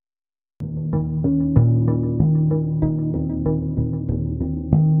Welcome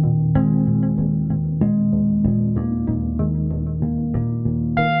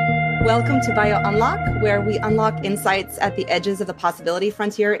to Bio Unlock, where we unlock insights at the edges of the possibility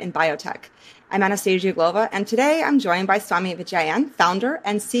frontier in biotech. I'm Anastasia Glova, and today I'm joined by Swamy Vijayan, founder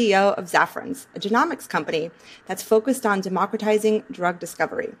and CEO of Zafrens, a genomics company that's focused on democratizing drug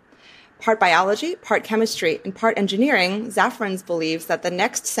discovery. Part biology, part chemistry, and part engineering, Zafrens believes that the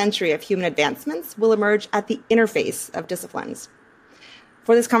next century of human advancements will emerge at the interface of disciplines.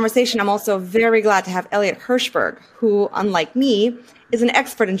 For this conversation, I'm also very glad to have Elliot Hershberg, who, unlike me, is an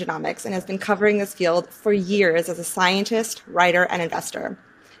expert in genomics and has been covering this field for years as a scientist, writer, and investor.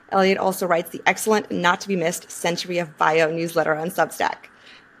 Elliot also writes the excellent and not-to-be-missed Century of Bio newsletter on Substack.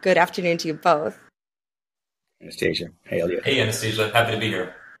 Good afternoon to you both. Anastasia. Hey, Elliot. Hey, Anastasia. Happy to be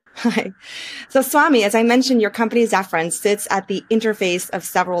here. Hi. So, Swamy, as I mentioned, your company Zafrens sits at the interface of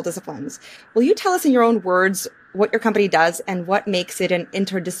several disciplines. Will you tell us in your own words what your company does and what makes it an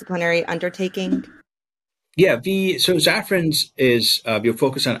interdisciplinary undertaking? Yeah, so Zafrens is we're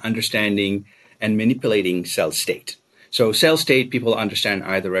focused on understanding and manipulating cell state. So cell state, people understand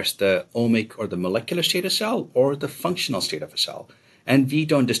either as the omic or the molecular state of cell or the functional state of a cell. And we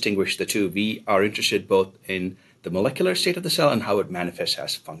don't distinguish the two. We are interested both in the molecular state of the cell and how it manifests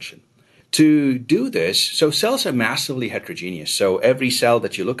as function. To do this, so cells are massively heterogeneous. So every cell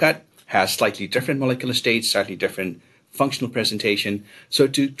that you look at has slightly different molecular states, slightly different functional presentation. So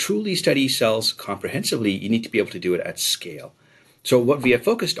to truly study cells comprehensively, you need to be able to do it at scale. So what we are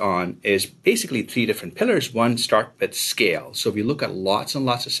focused on is basically three different pillars. One, start with scale. So we look at lots and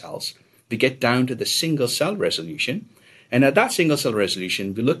lots of cells. We get down to the single cell resolution. And at that single cell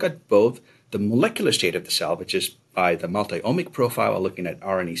resolution, we look at both the molecular state of the cell, which is by the multi-omic profile, looking at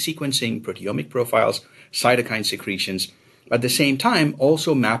RNA sequencing, proteomic profiles, cytokine secretions. At the same time,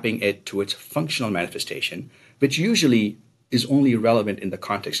 also mapping it to its functional manifestation, which usually is only relevant in the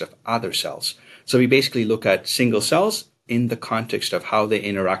context of other cells. So we basically look at single cells in the context of how they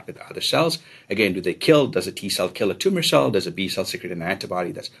interact with other cells. Again, do they kill? Does a T cell kill a tumor cell? Does a B cell secrete an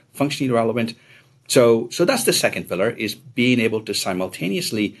antibody that's functionally relevant? So that's the second pillar, is being able to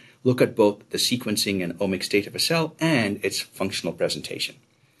simultaneously look at both the sequencing and omic state of a cell and its functional presentation.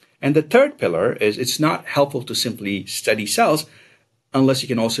 And the third pillar is it's not helpful to simply study cells unless you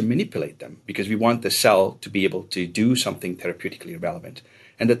can also manipulate them, because we want the cell to be able to do something therapeutically relevant.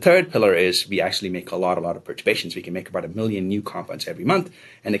 And the third pillar is we actually make a lot of perturbations. We can make about 1 million new compounds every month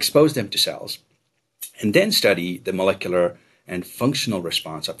and expose them to cells, and then study the molecular and functional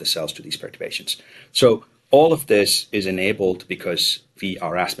response of the cells to these perturbations. So all of this is enabled because we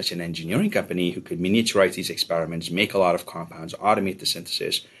are as much an engineering company who could miniaturize these experiments, make a lot of compounds, automate the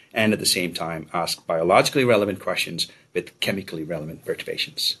synthesis, and at the same time ask biologically relevant questions with chemically relevant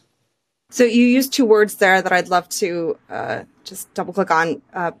perturbations. So you used two words there that I'd love to just double click on,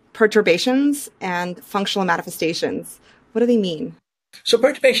 perturbations and functional manifestations. What do they mean? So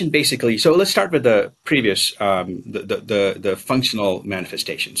perturbation basically, so let's start with the previous, the functional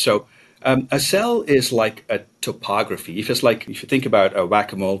manifestation. So a cell is like a topography. If you think about a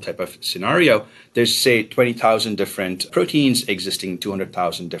whack-a-mole type of scenario, there's, say, 20,000 different proteins existing in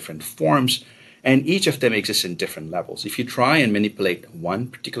 200,000 different forms, and each of them exists in different levels. If you try and manipulate one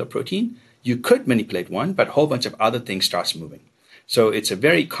particular protein, you could manipulate one, but a whole bunch of other things starts moving. So it's a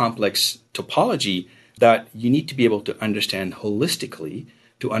very complex topology that you need to be able to understand holistically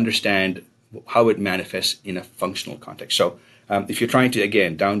to understand how it manifests in a functional context. So if you're trying to,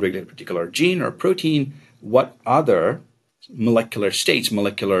 again, downregulate a particular gene or protein, what other molecular states,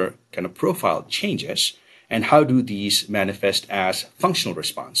 molecular kind of profile changes, and how do these manifest as functional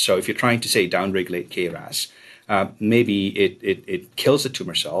response? So if you're trying to, say, downregulate KRAS, maybe it kills a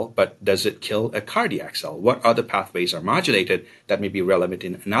tumor cell, but does it kill a cardiac cell? What other pathways are modulated that may be relevant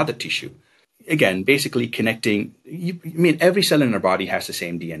in another tissue? Again, basically connecting, every cell in our body has the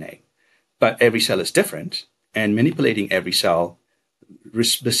same DNA, but every cell is different, and manipulating every cell,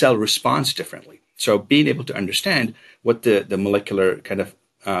 the cell responds differently. So being able to understand what the molecular kind of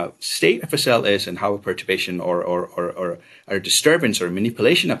state of a cell is and how a perturbation or a disturbance or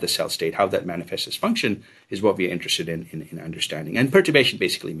manipulation of the cell state, how that manifests as function, is what we are interested in understanding. And perturbation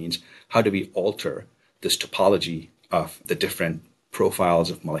basically means how do we alter this topology of the different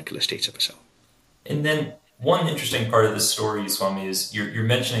profiles of molecular states of a cell. And then one interesting part of this story, Swamy, is you're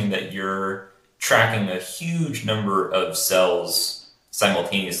mentioning that you're tracking a huge number of cells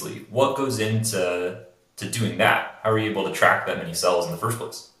simultaneously. What goes into doing that? How are you able to track that many cells in the first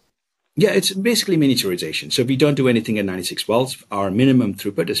place? Yeah, it's basically miniaturization. So we don't do anything at 96 wells. Our minimum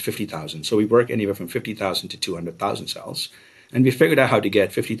throughput is 50,000. So we work anywhere from 50,000 to 200,000 cells. And we figured out how to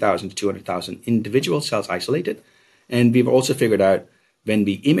get 50,000 to 200,000 individual cells isolated. And we've also figured out when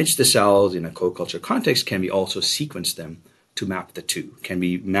we image the cells in a co-culture context, can we also sequence them to map the two? Can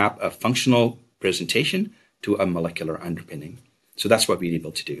we map a functional presentation to a molecular underpinning? So that's what we're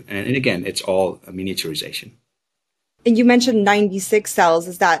able to do. And again, it's all a miniaturization. And you mentioned 96 cells.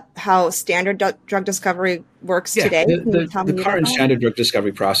 Is that how standard drug discovery works today? The current standard drug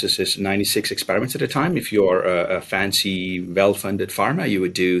discovery process is 96 experiments at a time. If you're a fancy, well-funded pharma, you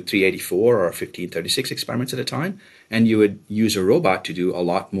would do 384 or 1536 experiments at a time, and you would use a robot to do a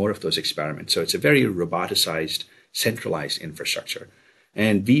lot more of those experiments. So it's a very roboticized, centralized infrastructure.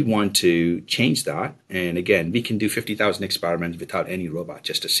 And we want to change that. And again, we can do 50,000 experiments without any robot,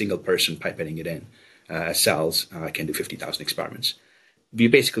 just a single person pipetting it in. Cells can do 50,000 experiments. We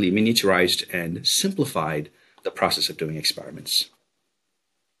basically miniaturized and simplified the process of doing experiments.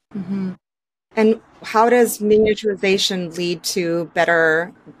 Mm-hmm. And how does miniaturization lead to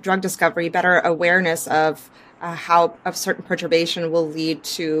better drug discovery, better awareness of how a certain perturbation will lead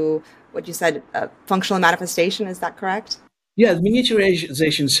to what you said, functional manifestation? Is that correct? Yeah, the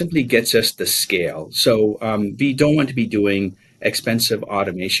miniaturization simply gets us the scale. So we don't want to be doing expensive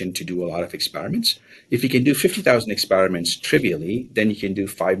automation to do a lot of experiments. If you can do 50,000 experiments trivially, then you can do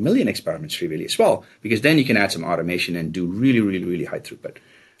 5 million experiments trivially as well, because then you can add some automation and do really, really, really high throughput.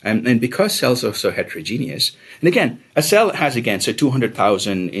 And because cells are so heterogeneous, and again, a cell has, so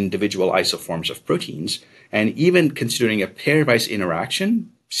 200,000 individual isoforms of proteins, and even considering a pairwise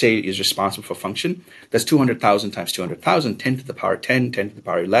interaction, say, is responsible for function, that's 200,000 times 200,000, 10 to the power 10, 10 to the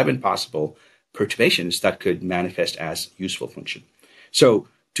power 11 possible perturbations that could manifest as useful function. So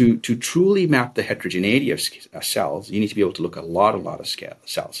to truly map the heterogeneity of cells, you need to be able to look at a lot of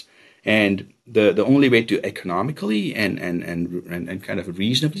cells. And the only way to economically and kind of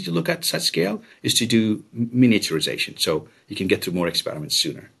reasonably to look at such scale is to do miniaturization, so you can get through more experiments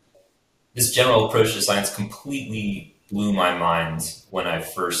sooner. This general approach to science completely blew my mind when I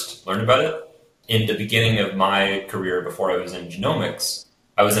first learned about it. In the beginning of my career, before I was in genomics,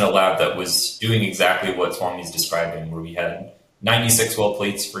 I was in a lab that was doing exactly what Swamy is describing, where we had 96 well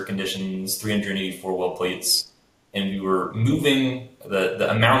plates for conditions, 384 well plates, and we were moving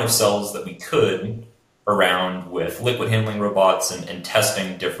the amount of cells that we could around with liquid handling robots and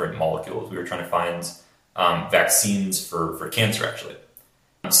testing different molecules. We were trying to find vaccines for cancer, actually.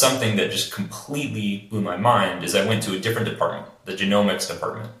 Something that just completely blew my mind is I went to a different department, the genomics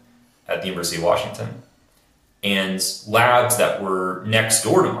department at the University of Washington. And labs that were next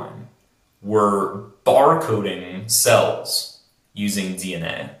door to mine were barcoding cells using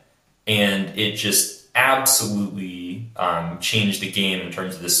DNA. And it just absolutely changed the game in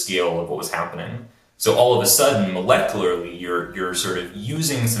terms of the scale of what was happening. So all of a sudden, molecularly, you're sort of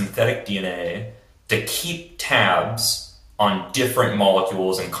using synthetic DNA to keep tabs on different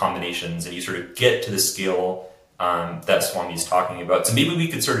molecules and combinations, and you sort of get to the scale that Swamy's talking about. So maybe we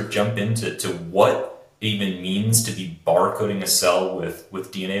could sort of jump into what it even means to be barcoding a cell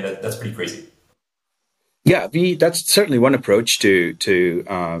with DNA. That's pretty crazy. Yeah, that's certainly one approach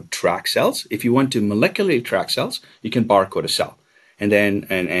to track cells. If you want to molecularly track cells, you can barcode a cell, and then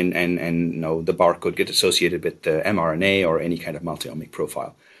the barcode gets associated with the mRNA or any kind of multi-omic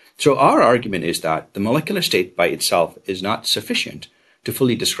profile. So our argument is that the molecular state by itself is not sufficient to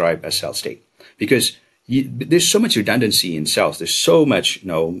fully describe a cell state, because there's so much redundancy in cells. There's so much,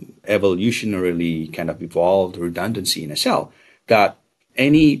 evolutionarily kind of evolved redundancy in a cell that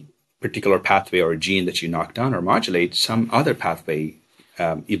any particular pathway or gene that you knock down or modulate, some other pathway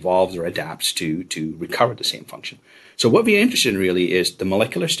evolves or adapts to recover the same function. So what we are interested in really is the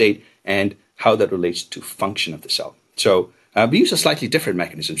molecular state and how that relates to function of the cell. So we use a slightly different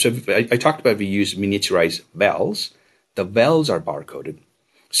mechanism. So I talked about we use miniaturized wells. The wells are barcoded.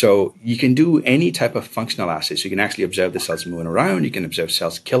 So you can do any type of functional assay. So you can actually observe the cells moving around. You can observe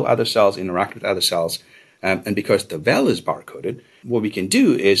cells kill other cells, interact with other cells. And because the well is barcoded, what we can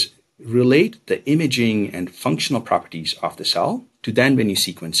do is relate the imaging and functional properties of the cell to then, when you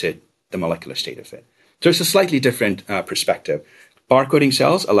sequence it, the molecular state of it. So it's a slightly different perspective. Barcoding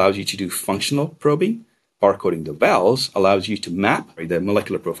cells allows you to do functional probing. Barcoding the wells allows you to map the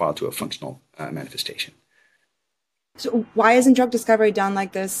molecular profile to a functional manifestation. So why isn't drug discovery done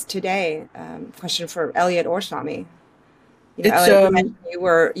like this today? Question for Elliot or Swamy. Elliot, you mentioned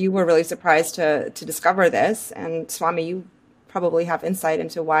you were really surprised to discover this, and Swamy, you probably have insight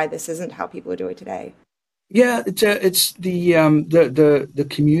into why this isn't how people do it today. Yeah, it's the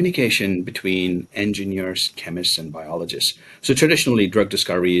communication between engineers, chemists, and biologists. So traditionally, drug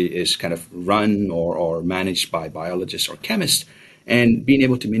discovery is kind of run or managed by biologists or chemists, and being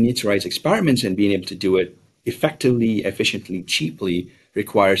able to miniaturize experiments and being able to do it effectively, efficiently, cheaply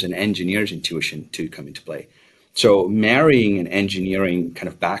requires an engineer's intuition to come into play. So marrying an engineering kind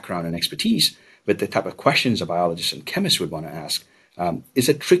of background and expertise with the type of questions a biologist and chemist would want to ask is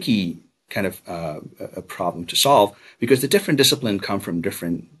a tricky kind of a problem to solve, because the different disciplines come from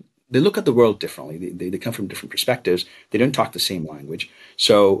they look at the world differently. They come from different perspectives. They don't talk the same language.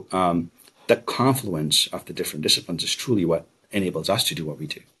 So the confluence of the different disciplines is truly what enables us to do what we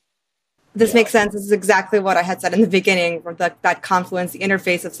do. This makes sense. This is exactly what I had said in the beginning, that confluence, the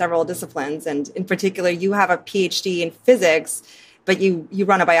interface of several disciplines. And in particular, you have a PhD in physics, but you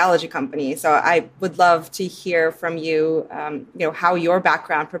run a biology company. So I would love to hear from you, how your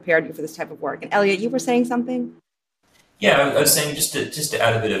background prepared you for this type of work. And Elliot, you were saying something? Yeah, I was saying just to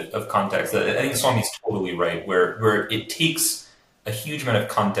add a bit of context, I think Swamy's totally right, where it takes a huge amount of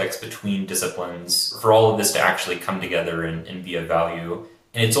context between disciplines for all of this to actually come together and be of value.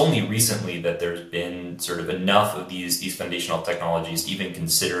 And it's only recently that there's been sort of enough of these foundational technologies to even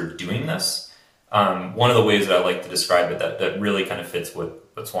consider doing this. One of the ways that I like to describe it that really kind of fits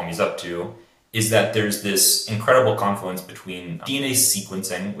what Swamy's up to is that there's this incredible confluence between DNA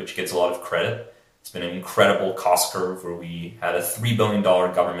sequencing, which gets a lot of credit. It's been an incredible cost curve where we had a $3 billion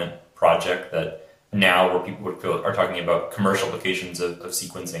government project that now where people are talking about commercial applications of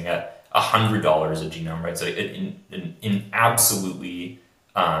sequencing at $100 a genome, right? So in absolutely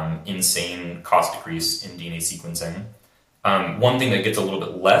insane cost decrease in DNA sequencing. One thing that gets a little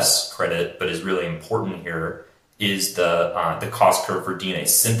bit less credit, but is really important here, is the cost curve for DNA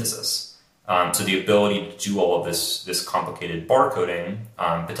synthesis. So the ability to do all of this complicated barcoding,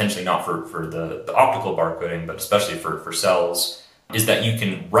 potentially not for the optical barcoding, but especially for cells, is that you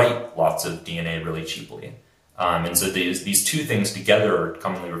can write lots of DNA really cheaply. And so these two things together are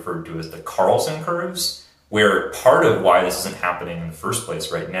commonly referred to as the Carlson curves, where part of why this isn't happening in the first place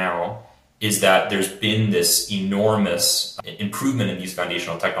right now is that there's been this enormous improvement in these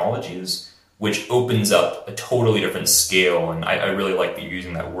foundational technologies, which opens up a totally different scale. And I really like that you're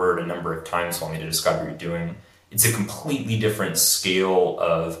using that word a number of times, Swamy, to describe what you're doing. It's a completely different scale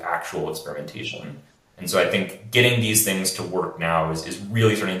of actual experimentation. And so I think getting these things to work now is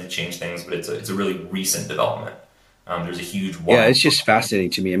really starting to change things, but it's a really recent development. There's a huge... Yeah, it's just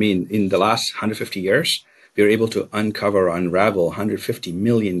fascinating to me. I mean, in the last 150 years, we were able to unravel 150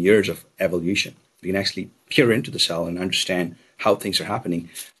 million years of evolution. We can actually peer into the cell and understand how things are happening.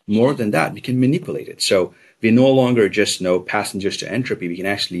 More than that, we can manipulate it. So we no longer just know passengers to entropy. We can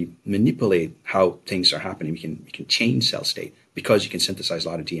actually manipulate how things are happening. We can change cell state because you can synthesize a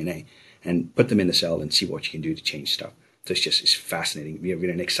lot of DNA and put them in the cell and see what you can do to change stuff. So it's fascinating. We are in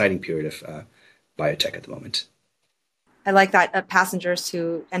an exciting period of biotech at the moment. I like that, passengers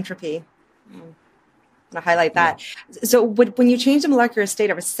to entropy. To highlight that. Yeah. So when you change the molecular state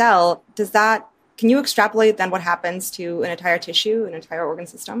of a cell, can you extrapolate then what happens to an entire tissue, an entire organ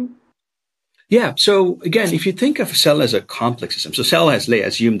system? Yeah. So again, if you think of a cell as a complex system, so cell let's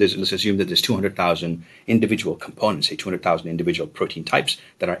assume that there's 200,000 individual components, say 200,000 individual protein types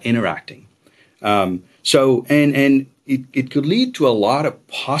that are interacting. It could lead to a lot of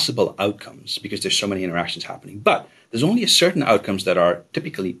possible outcomes because there's so many interactions happening. But there's only a certain outcomes that are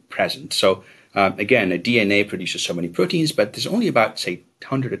typically present. So again, a DNA produces so many proteins, but there's only about, say,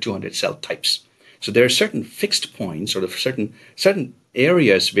 100 or 200 cell types. So there are certain fixed points or certain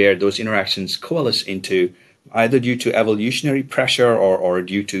areas where those interactions coalesce into either due to evolutionary pressure or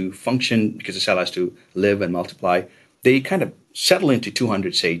due to function, because the cell has to live and multiply. They kind of settle into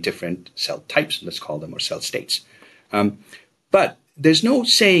 200, say, different cell types, let's call them, or cell states. But there's no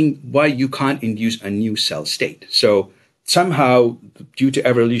saying why you can't induce a new cell state. So somehow, due to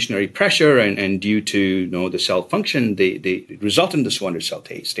evolutionary pressure and due to the cell function, they result in the 200 cell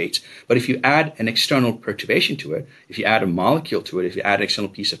states. But if you add an external perturbation to it, if you add a molecule to it, if you add an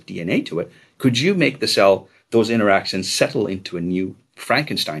external piece of DNA to it, could you make the cell, those interactions settle into a new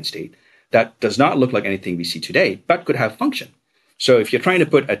Frankenstein state that does not look like anything we see today, but could have function? So if you're trying to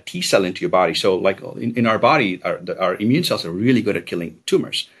put a T cell into your body, so like in our body, our immune cells are really good at killing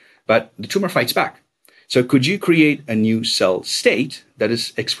tumors, but the tumor fights back. So could you create a new cell state that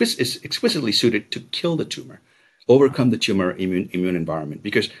is exquisitely suited to kill the tumor, overcome the tumor immune environment?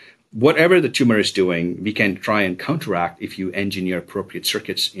 Because whatever the tumor is doing, we can try and counteract if you engineer appropriate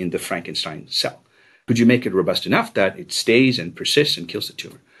circuits in the Frankenstein cell. Could you make it robust enough that it stays and persists and kills the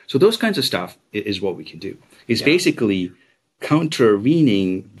tumor? So those kinds of stuff is what we can do. It's basically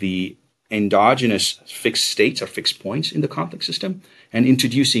countervening the endogenous fixed states or fixed points in the complex system and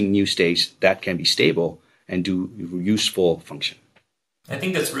introducing new states that can be stable and do useful function. I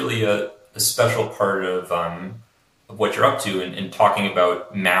think that's really a special part of what you're up to and talking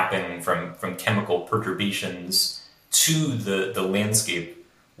about mapping from chemical perturbations to the landscape,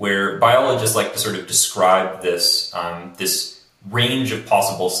 where biologists like to sort of describe this this range of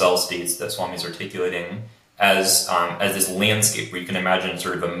possible cell states that Swamy's articulating as this landscape where you can imagine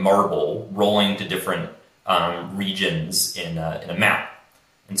sort of a marble rolling to different regions in a map.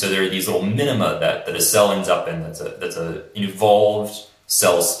 And so there are these little minima that a cell ends up in. That's an evolved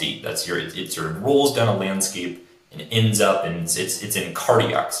cell state. It sort of rolls down a landscape and ends up in it's in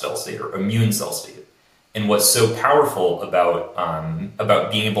cardiac cell state or immune cell state. And what's so powerful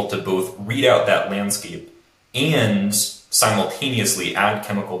about being able to both read out that landscape and simultaneously add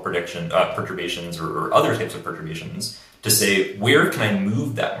chemical perturbations or other types of perturbations to say, where can I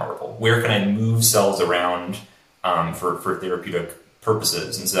move that marble? Where can I move cells around for therapeutic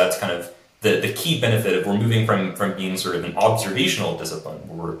purposes? And so that's kind of the key benefit of we're moving from being sort of an observational discipline,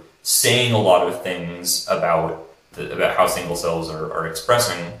 where we're saying a lot of things about how single cells are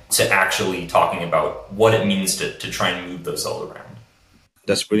expressing, to actually talking about what it means to try and move those cells around.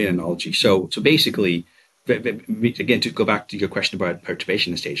 That's a brilliant analogy. So basically, again, to go back to your question about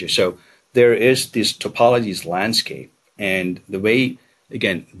perturbation stages. So there is this topologies landscape, and the way,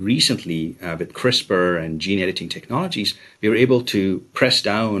 again, recently with CRISPR and gene editing technologies, we were able to press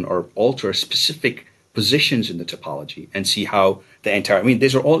down or alter specific positions in the topology and see how the entire,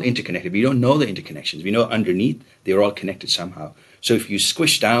 these are all interconnected. We don't know the interconnections. We know underneath they're all connected somehow. So if you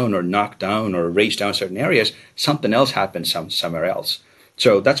squish down or knock down or raise down certain areas, something else happens somewhere else.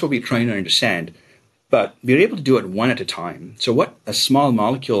 So that's what we're trying to understand. But we're able to do it one at a time. So what a small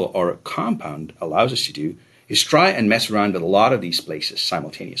molecule or a compound allows us to do is try and mess around with a lot of these places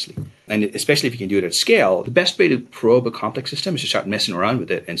simultaneously. And especially if you can do it at scale, the best way to probe a complex system is to start messing around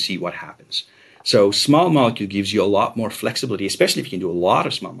with it and see what happens. So small molecule gives you a lot more flexibility, especially if you can do a lot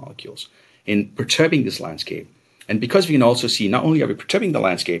of small molecules in perturbing this landscape. And because we can also see, not only are we perturbing the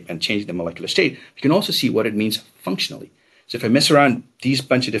landscape and changing the molecular state, we can also see what it means functionally. So if I mess around these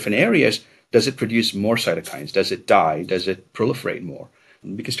bunch of different areas, does it produce more cytokines? Does it die? Does it proliferate more?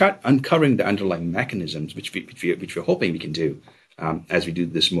 And we can start uncovering the underlying mechanisms, which we're hoping we can do as we do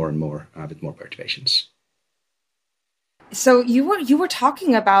this more and more with more perturbations. So you were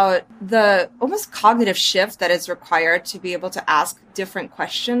talking about the almost cognitive shift that is required to be able to ask different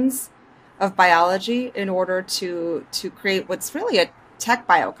questions of biology in order to create what's really a tech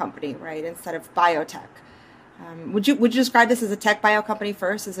bio company, right? Instead of biotech. Would you describe this as a tech bio company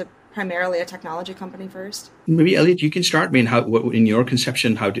first? Is it primarily a technology company first? Maybe Elliot, you can start. In your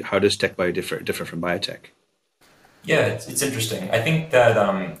conception, how does tech bio differ from biotech? Yeah, it's interesting. I think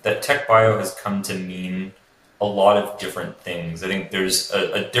that that tech bio has come to mean a lot of different things. I think there's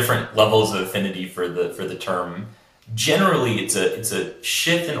a different levels of affinity for the term. Generally, it's a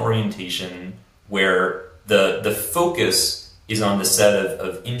shift in orientation where the focus is on the set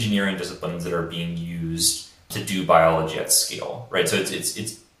of engineering disciplines that are being used to do biology at scale, right? So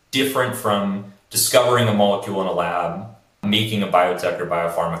it's different from discovering a molecule in a lab, making a biotech or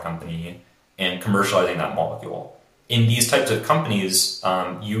biopharma company, and commercializing that molecule. In these types of companies,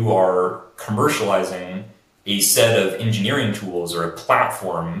 you are commercializing a set of engineering tools or a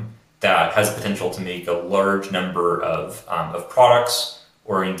platform that has potential to make a large number of products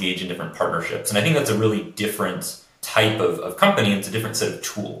or engage in different partnerships. And I think that's a really different type of company. It's a different set of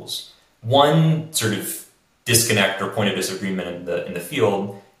tools. One sort of disconnect or point of disagreement in the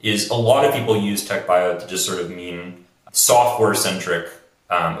field is a lot of people use tech bio to just sort of mean software-centric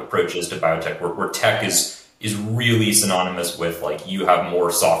approaches to biotech, where tech is really synonymous with, like, you have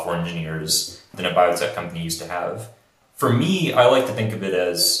more software engineers than a biotech company used to have. For me, I like to think of it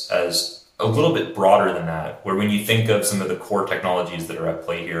as a little bit broader than that, where when you think of some of the core technologies that are at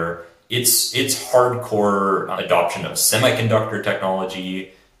play here, it's hardcore adoption of semiconductor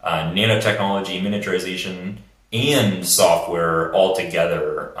technology, nanotechnology, miniaturization, and software all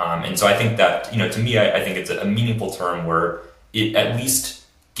together. And so I think that, to me, I think it's a meaningful term where it at least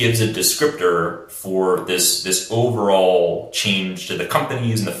gives a descriptor for this overall change to the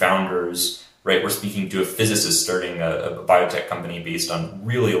companies and the founders. Right, we're speaking to a physicist starting a biotech company based on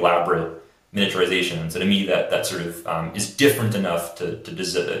really elaborate miniaturization. And so to me, that sort of is different enough to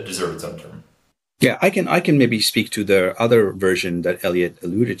deserve its own term. Yeah, I can maybe speak to the other version that Elliot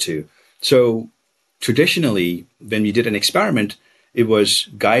alluded to. So traditionally, when we did an experiment, it was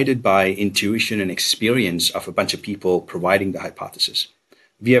guided by intuition and experience of a bunch of people providing the hypothesis.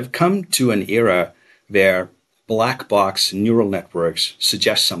 We have come to an era where black box neural networks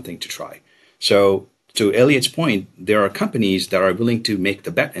suggest something to try. So to Elliot's point, there are companies that are willing to make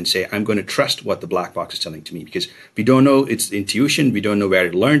the bet and say, I'm going to trust what the black box is telling to me, because we don't know its intuition, we don't know where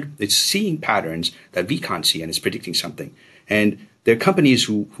it learned, it's seeing patterns that we can't see and it's predicting something. And there are companies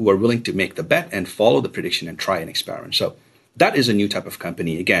who are willing to make the bet and follow the prediction and try an experiment. So that is a new type of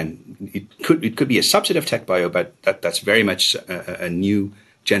company. Again, it could be a subset of TechBio, but that's very much a new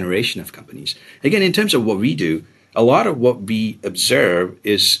generation of companies. Again, in terms of what we do, a lot of what we observe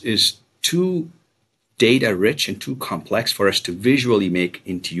is too data rich and too complex for us to visually make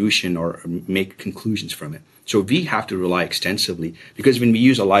intuition or make conclusions from it. So we have to rely extensively, because when we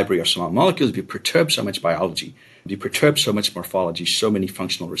use a library of small molecules, we perturb so much biology, we perturb so much morphology, so many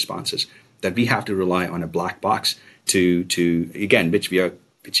functional responses, that we have to rely on a black box to again, which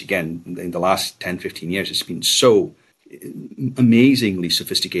again, in the last 10, 15 years, has been so amazingly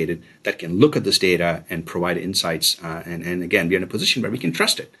sophisticated that can look at this data and provide insights. And again, we're in a position where we can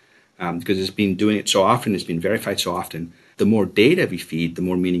trust it. Because it's been doing it so often, it's been verified so often. The more data we feed, the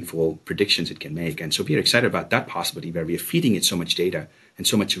more meaningful predictions it can make. And so we're excited about that possibility, where we are feeding it so much data and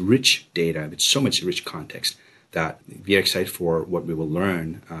so much rich data with so much rich context, that we are excited for what we will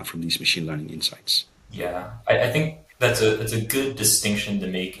learn from these machine learning insights. Yeah, I think that's a good distinction to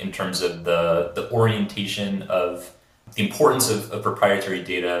make in terms of the orientation of the importance of proprietary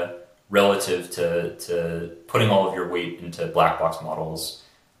data relative to putting all of your weight into black box models.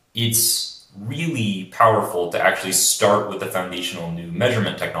 It's really powerful to actually start with a foundational new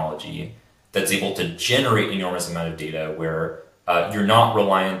measurement technology that's able to generate an enormous amount of data, where you're not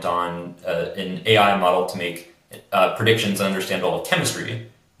reliant on an AI model to make predictions and understand all of chemistry.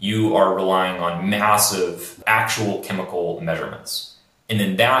 You are relying on massive actual chemical measurements. And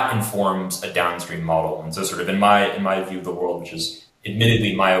then that informs a downstream model. And so sort of in my view of the world, which is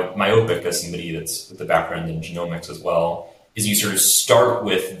admittedly myopic as somebody that's with a background in genomics as well, is you sort of start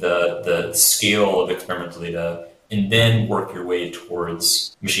with the scale of experimental data and then work your way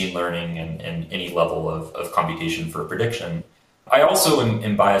towards machine learning and any level of computation for prediction. I also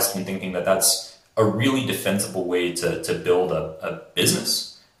am biased in thinking that that's a really defensible way to build a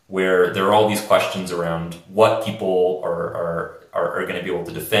business, where there are all these questions around what people are going to be able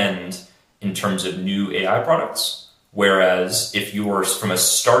to defend in terms of new AI products. Whereas if you are from a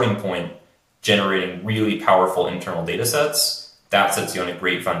starting point generating really powerful internal data sets, that sets you on a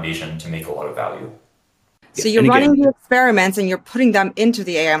great foundation to make a lot of value. So you're running the experiments and you're putting them into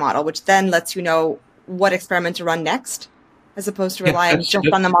the AI model, which then lets you know what experiment to run next, as opposed to relying just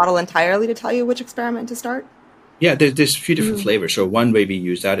on the model entirely to tell you which experiment to start? Yeah, there's a few different flavors. So one way we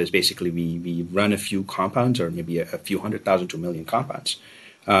use that is basically we run a few compounds, or maybe a few 100,000 to 1 million compounds.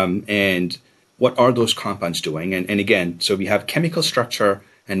 And what are those compounds doing? And again, so we have chemical structure,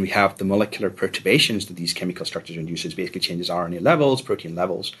 and we have the molecular perturbations that these chemical structures induce. It basically changes RNA levels, protein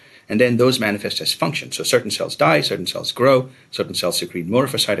levels, and then those manifest as function. So certain cells die, certain cells grow, certain cells secrete more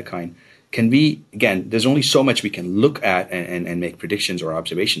of a cytokine. Again, there's only so much we can look at and make predictions or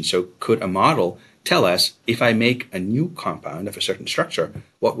observations. So could a model tell us, if I make a new compound of a certain structure,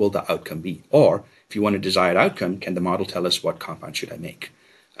 what will the outcome be? Or if you want a desired outcome, can the model tell us what compound should I make?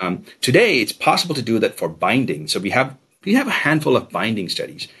 Today, it's possible to do that for binding. So we have a handful of binding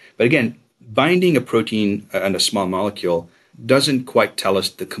studies. But again, binding a protein and a small molecule doesn't quite tell us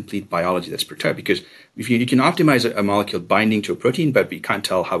the complete biology that's perturbed, because if you can optimize a molecule binding to a protein, but we can't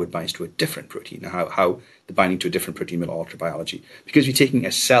tell how it binds to a different protein, how the binding to a different protein will alter biology, because we're taking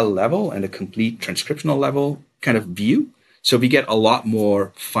a cell level and a complete transcriptional level kind of view. So we get a lot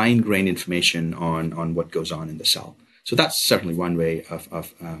more fine-grained information on what goes on in the cell. So that's certainly one way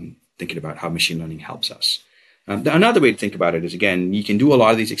of thinking about how machine learning helps us. Another way to think about it is, again, you can do a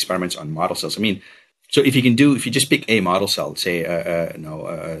lot of these experiments on model cells. I mean, so if you just pick a model cell, say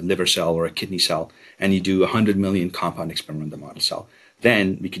a liver cell or a kidney cell, and you do 100 million compound experiment on the model cell,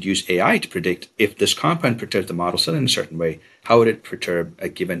 then we could use AI to predict, if this compound perturbs the model cell in a certain way, how would it perturb a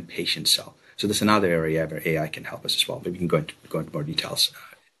given patient cell? So that's another area where AI can help us as well. But we can go into more details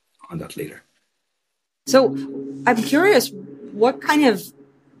on that later. So I'm curious, what kind of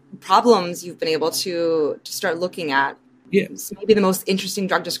problems you've been able to start looking at? Yeah. Maybe the most interesting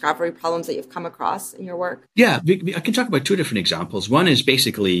drug discovery problems that you've come across in your work? Yeah, I can talk about two different examples. One is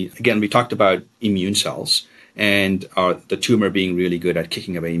basically, again, we talked about immune cells and the tumor being really good at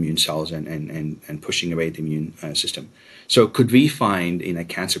kicking away immune cells and pushing away the immune system. So could we find in a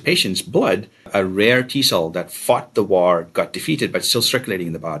cancer patient's blood a rare T cell that fought the war, got defeated, but still circulating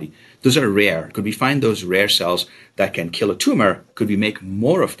in the body? Those are rare. Could we find those rare cells that can kill a tumor? Could we make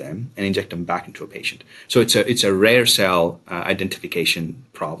more of them and inject them back into a patient? So it's a rare cell identification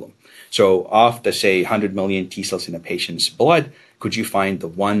problem. So of the, say, 100 million T cells in a patient's blood, could you find the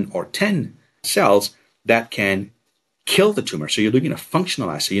 1 or 10 cells that can kill the tumor. So you're looking at a functional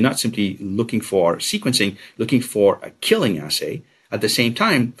assay. You're not simply looking for sequencing, looking for a killing assay. At the same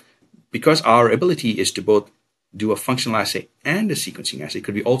time, because our ability is to both do a functional assay and a sequencing assay,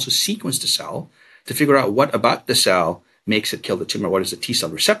 could we also sequence the cell to figure out what about the cell makes it kill the tumor? What is the T cell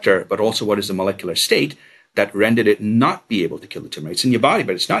receptor, but also what is the molecular state that rendered it not be able to kill the tumor? It's in your body,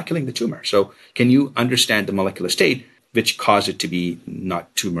 but it's not killing the tumor. So can you understand the molecular state which caused it to be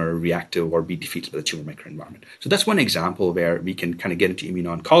not tumor reactive or be defeated by the tumor microenvironment? So that's one example where we can kind of get into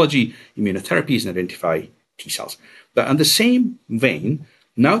immuno-oncology, immunotherapies, and identify T cells. But on the same vein,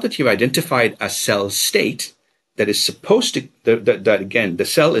 now that you've identified a cell state that is supposed to, that again, the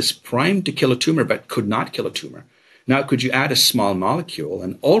cell is primed to kill a tumor but could not kill a tumor. Now, could you add a small molecule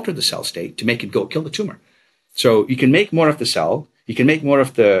and alter the cell state to make it go kill the tumor? So you can make more of the cell, you can make more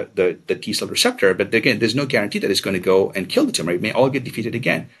of the T cell receptor, but again, there's no guarantee that it's going to go and kill the tumor. It may all get defeated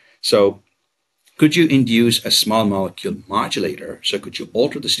again. So could you induce a small molecule modulator? So could you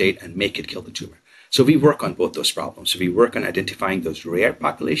alter the state and make it kill the tumor? So we work on both those problems. So we work on identifying those rare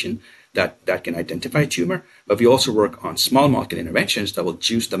population that can identify tumor, but we also work on small molecule interventions that will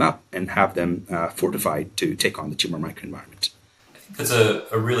juice them up and have them fortified to take on the tumor microenvironment. I think that's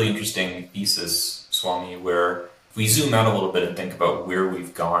a really interesting thesis, Swamy, where if we zoom out a little bit and think about where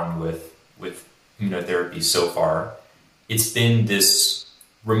we've gone with immunotherapy so far, it's been this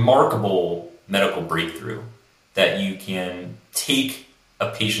remarkable medical breakthrough that you can take a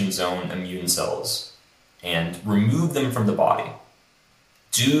patient's own immune cells and remove them from the body,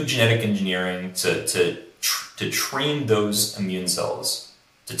 do genetic engineering to train those immune cells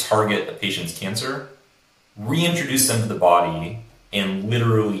to target a patient's cancer, reintroduce them to the body, and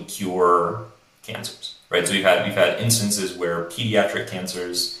literally cure cancers. Right. So we've had instances where pediatric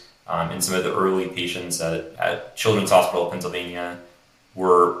cancers in some of the early patients at Children's Hospital of Pennsylvania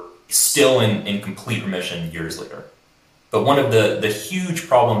were still in complete remission years later. But one of the huge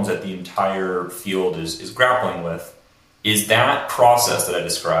problems that the entire field is grappling with is that process that I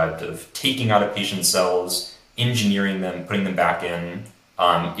described of taking out a patient's cells, engineering them, putting them back in,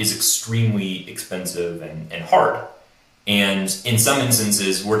 is extremely expensive and hard. And in some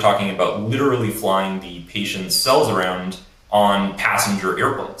instances, we're talking about literally flying the patient's cells around on passenger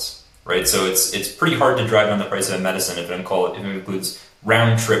airplanes, right? So it's pretty hard to drive down the price of a medicine if it includes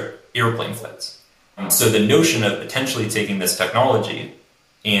round-trip airplane flights. So the notion of potentially taking this technology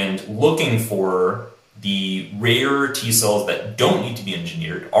and looking for the rare T cells that don't need to be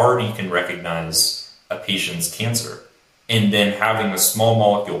engineered, already can recognize a patient's cancer, and then having a small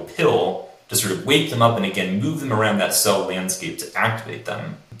molecule pill to sort of wake them up and again move them around that cell landscape to activate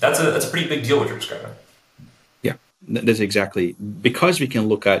them. That's a pretty big deal what you're describing. Yeah, that's exactly. Because we can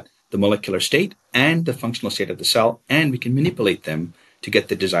look at the molecular state and the functional state of the cell, and we can manipulate them to get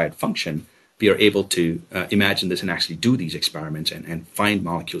the desired function, we are able to imagine this and actually do these experiments and find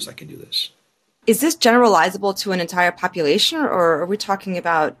molecules that can do this. Is this generalizable to an entire population, or are we talking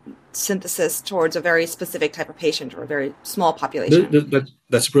about synthesis towards a very specific type of patient or a very small population?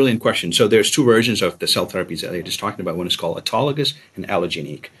 That's a brilliant question. So there's two versions of the cell therapies that Elliot is talking about. One is called autologous and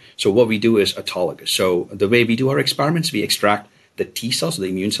allogeneic. So what we do is autologous. So the way we do our experiments, we extract the T cells, the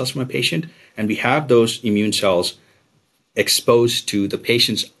immune cells from a patient, and we have those immune cells exposed to the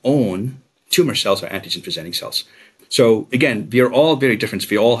patient's own tumor cells or antigen-presenting cells. So again, we are all very different.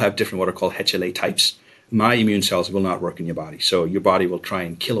 We all have different what are called HLA types. My immune cells will not work in your body. So your body will try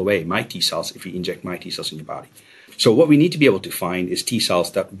and kill away my T cells if you inject my T cells in your body. So what we need to be able to find is T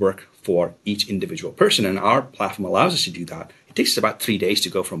cells that work for each individual person. And our platform allows us to do that. It takes about 3 days to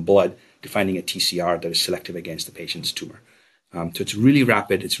go from blood to finding a TCR that is selective against the patient's tumor. So it's really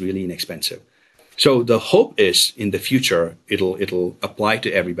rapid. It's really inexpensive. So the hope is in the future, it'll apply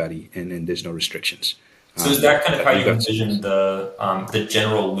to everybody and there's no restrictions. So is that kind of how you envision the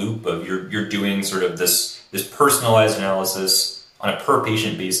general loop of you're doing sort of this personalized analysis on a per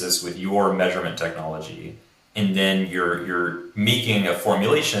patient basis with your measurement technology, and then you're making a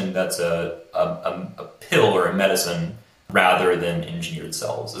formulation that's a pill or a medicine rather than engineered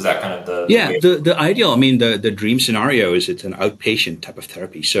cells? Is that kind of the ideal? I mean, the dream scenario is it's an outpatient type of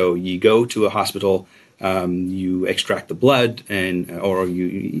therapy. So you go to a hospital, you extract the blood, or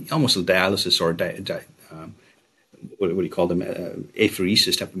you almost a dialysis or what do you call them?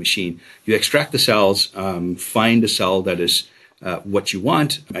 Apheresis type of machine. You extract the cells, find a cell that is what you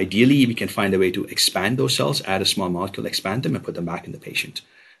want. Ideally, we can find a way to expand those cells, add a small molecule, expand them, and put them back in the patient.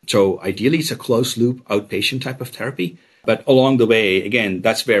 So ideally, it's a closed loop outpatient type of therapy. But along the way, again,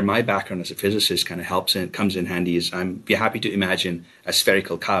 that's where my background as a physicist kind of comes in handy. Is be happy to imagine a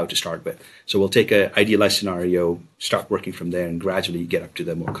spherical cow to start with. So we'll take an idealized scenario, start working from there, and gradually get up to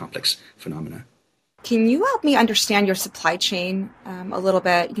the more complex phenomena. Can you help me understand your supply chain a little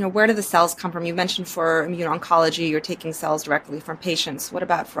bit? Where do the cells come from? You mentioned for immuno-oncology, you're taking cells directly from patients. What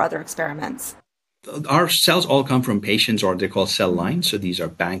about for other experiments? Our cells all come from patients, or they're called cell lines. So these are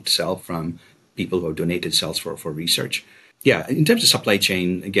banked cells from people who have donated cells for research. Yeah, in terms of supply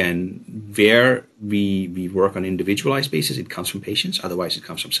chain, again, where we work on an individualized basis, it comes from patients. Otherwise, it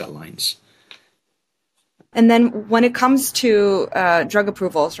comes from cell lines. And then when it comes to drug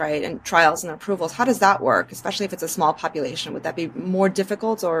approvals, right, and trials and approvals, how does that work, especially if it's a small population? Would that be more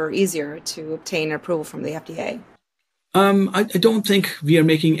difficult or easier to obtain approval from the FDA? I don't think we are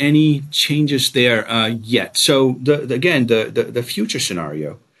making any changes there yet. So the future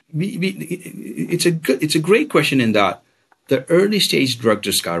scenario, it's a great question in that the early stage drug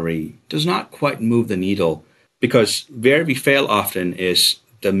discovery does not quite move the needle, because where we fail often is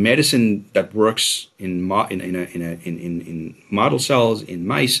the medicine that works in model cells in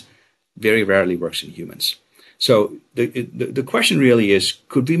mice very rarely works in humans. So the question really is,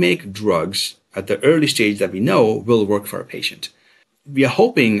 could we make drugs at the early stage that we know will work for a patient? We are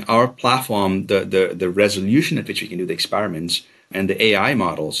hoping our platform, the resolution at which we can do the experiments and the AI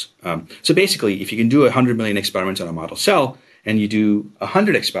models. So basically, if you can do 100 million experiments on a model cell and you do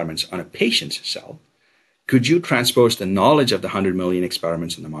 100 experiments on a patient's cell, could you transpose the knowledge of the 100 million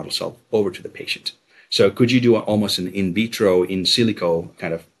experiments on the model cell over to the patient? So could you do almost an in vitro, in silico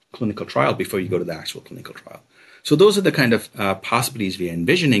kind of clinical trial before you go to the actual clinical trial? So those are the kind of possibilities we are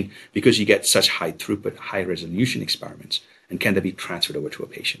envisioning, because you get such high throughput, high resolution experiments, and can they be transferred over to a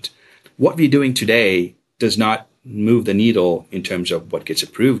patient? What we're doing today does not move the needle in terms of what gets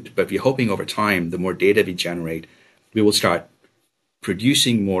approved, but we're hoping over time, the more data we generate, we will start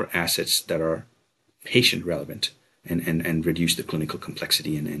producing more assets that are patient relevant and reduce the clinical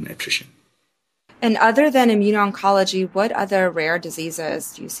complexity and attrition. And other than immuno-oncology, what other rare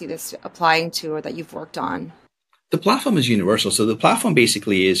diseases do you see this applying to or that you've worked on? The platform is universal. So the platform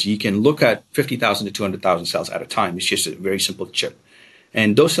basically is you can look at 50,000 to 200,000 cells at a time. It's just a very simple chip.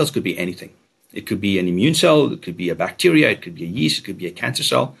 And those cells could be anything. It could be an immune cell, it could be a bacteria, it could be a yeast, it could be a cancer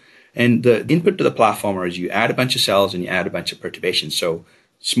cell. And the input to the platform is you add a bunch of cells and you add a bunch of perturbations. So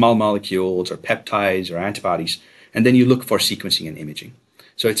small molecules or peptides or antibodies, and then you look for sequencing and imaging.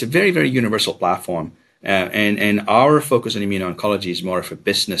 So it's a very, very universal platform. And our focus on immuno-oncology is more of a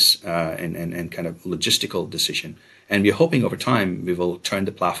business and kind of logistical decision. And we're hoping over time we will turn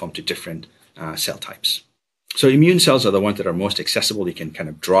the platform to different cell types. So immune cells are the ones that are most accessible. You can kind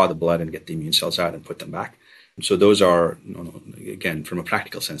of draw the blood and get the immune cells out and put them back. So those are, again, from a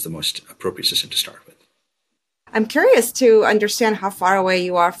practical sense, the most appropriate system to start with. I'm curious to understand how far away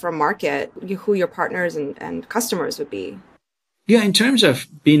you are from market, who your partners and customers would be. Yeah, in terms of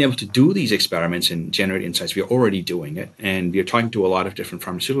being able to do these experiments and generate insights, we're already doing it. And we're talking to a lot of different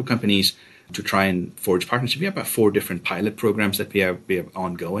pharmaceutical companies to try and forge partnerships. We have about 4 different pilot programs that we have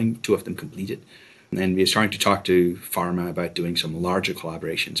ongoing, 2 of them completed. And we're starting to talk to pharma about doing some larger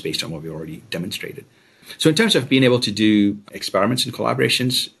collaborations based on what we already demonstrated. So in terms of being able to do experiments and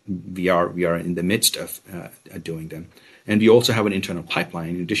collaborations, we are in the midst of doing them. And we also have an internal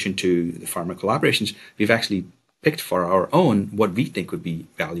pipeline. In addition to the pharma collaborations, we've actually picked for our own what we think would be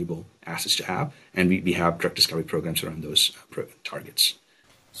valuable assets to have. And we have drug discovery programs around those targets.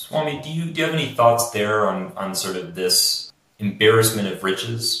 Swamy, do you have any thoughts there on sort of this embarrassment of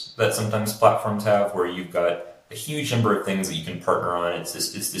riches that sometimes platforms have, where you've got a huge number of things that you can partner on? It's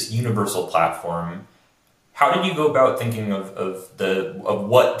this universal platform. How did you go about thinking of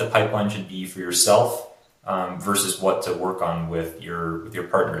what the pipeline should be for yourself versus what to work on with your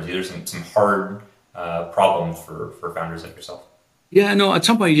partners? These are some hard problems for founders like yourself. Yeah, no, at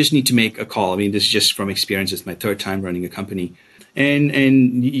some point you just need to make a call. I mean, this is just from experience. It's my 3rd time running a company.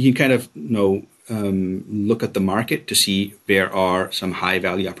 And you kind of look at the market to see where are some high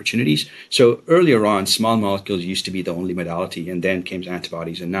value opportunities. So earlier on, small molecules used to be the only modality, and then came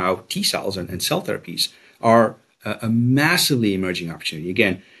antibodies, and now T cells and cell therapies are a massively emerging opportunity.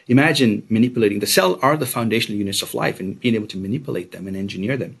 Again, imagine manipulating the cell are the foundational units of life, and being able to manipulate them and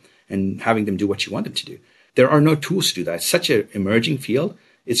engineer them and having them do what you want them to do. There are no tools to do that. It's such an emerging field.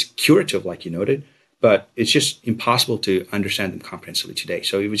 It's curative, like you noted, but it's just impossible to understand them comprehensively today.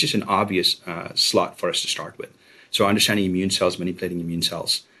 So it was just an obvious slot for us to start with. So understanding immune cells, manipulating immune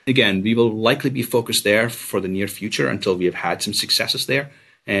cells. Again, we will likely be focused there for the near future until we have had some successes there.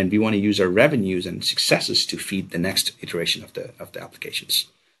 And we want to use our revenues and successes to feed the next iteration of the applications.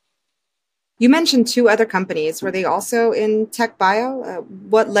 You mentioned 2 other companies. Were they also in tech bio?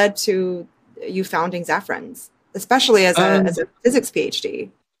 What led to you founding Zafrens, especially as a physics PhD?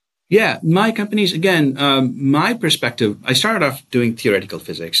 Yeah, my companies, again, my perspective, I started off doing theoretical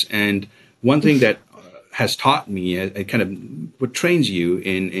physics. And one thing that has taught me, kind of what trains you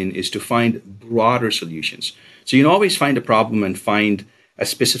in is to find broader solutions. So you can always find a problem and find a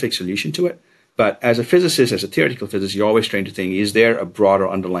specific solution to it. But as a physicist, as a theoretical physicist, you're always trying to think, is there a broader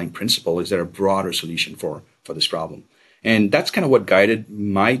underlying principle? Is there a broader solution for this problem? And that's kind of what guided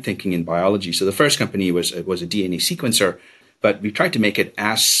my thinking in biology. So the first company was a DNA sequencer, but we tried to make it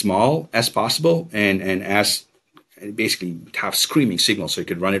as small as possible and as basically have screaming signals so you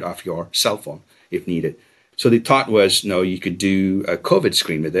could run it off your cell phone if needed. So the thought was, no, you could do a COVID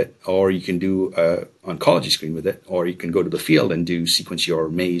screen with it, or you can do an oncology screen with it, or you can go to the field and sequence your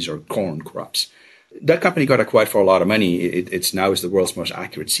maize or corn crops. That company got acquired for a lot of money. It's now is the world's most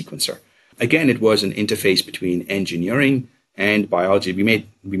accurate sequencer. Again, it was an interface between engineering and biology. We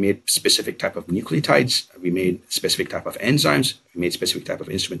made specific type of nucleotides. We made specific type of enzymes. We made specific type of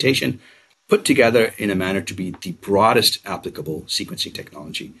instrumentation, put together in a manner to be the broadest applicable sequencing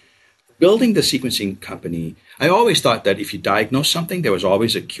technology. Building the sequencing company, I always thought that if you diagnose something, there was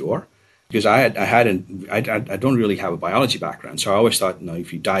always a cure. Because I don't really have a biology background, so I always thought,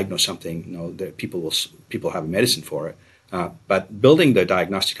 if you diagnose something, that people have a medicine for it. But building the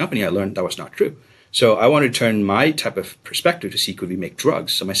diagnostic company, I learned that was not true. So I wanted to turn my type of perspective to see, could we make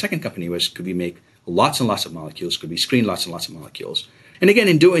drugs? So my second company was, could we make lots and lots of molecules? Could we screen lots and lots of molecules? And again,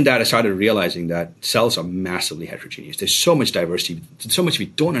 in doing that, I started realizing that cells are massively heterogeneous. There's so much diversity, so much we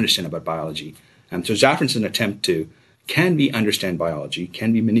don't understand about biology. And so Zafrens is an attempt to, can we understand biology?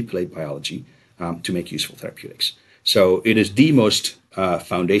 Can we manipulate biology to make useful therapeutics? So it is the most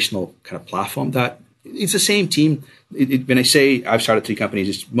foundational kind of platform that it's the same team. When I say I've started 3 companies,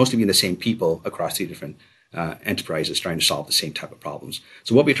 it's mostly been the same people across 3 different enterprises trying to solve the same type of problems.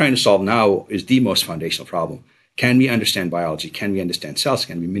 So what we're trying to solve now is the most foundational problem. Can we understand biology? Can we understand cells?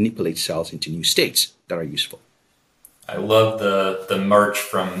 Can we manipulate cells into new states that are useful? I love the march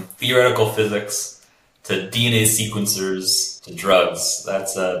from theoretical physics to DNA sequencers to drugs.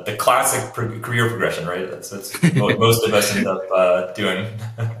 That's the classic career progression, right? That's what most of us end up doing.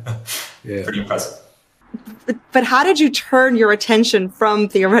 Yeah. Pretty impressive. But how did you turn your attention from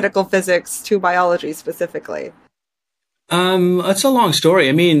theoretical physics to biology specifically? It's a long story.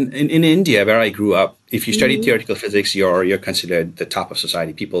 I mean, in India, where I grew up, if you studied theoretical physics, you're considered the top of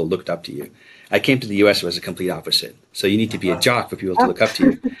society. People looked up to you. I came to the US, it was the complete opposite. So you need to be a jock for people to look up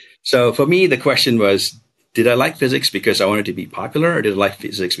to you. So for me, the question was, did I like physics because I wanted to be popular, or did I like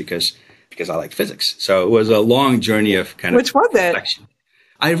physics because I like physics? So it was a long journey of kind of Which was reflection.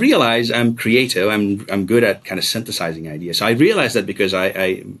 I realized I'm creative. I'm good at kind of synthesizing ideas. So I realized that because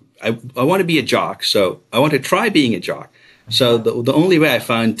I want to be a jock. So I want to try being a jock. So the only way I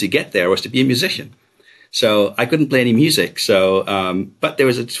found to get there was to be a musician. So I couldn't play any music. So, but there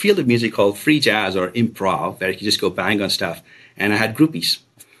was a field of music called free jazz or improv where you could just go bang on stuff. And I had groupies.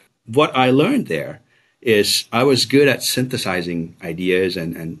 What I learned there is I was good at synthesizing ideas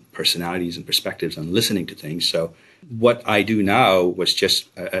and personalities and perspectives and listening to things. So what I do now was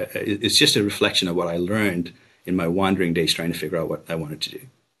it's just a reflection of what I learned in my wandering days trying to figure out what I wanted to do,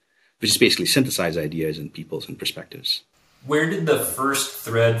 which is basically synthesize ideas and peoples and perspectives. Where did the first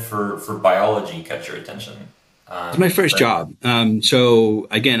thread for biology catch your attention? It's my first job. So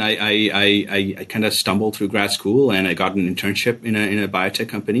again, I kind of stumbled through grad school and I got an internship in a biotech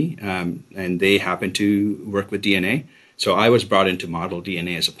company, and they happened to work with DNA. So I was brought in to model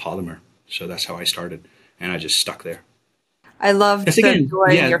DNA as a polymer. So that's how I started, and I just stuck there. I loved the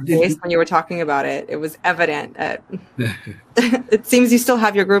joy in your face when you were talking about it. It was evident. It seems you still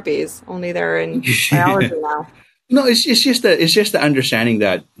have your groupies, only they're in biology now. No, it's just the understanding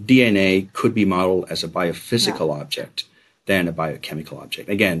that DNA could be modeled as a biophysical object than a biochemical object.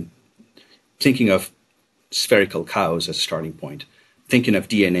 Again, thinking of spherical cows as a starting point, thinking of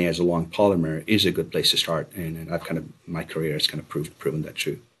DNA as a long polymer is a good place to start. And I've my career has kind of proven that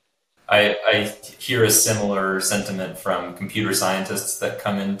true. I hear a similar sentiment from computer scientists that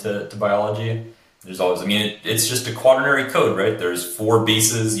come into biology. There's always, it's just a quaternary code, right? There's 4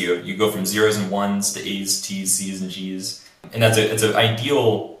 bases. You go from 0s and 1s to A's, T's, C's, and G's. And it's an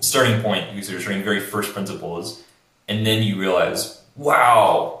ideal starting point because you're starting very first principles. And then you realize,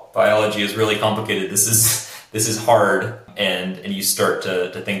 wow, biology is really complicated. This is hard. And you start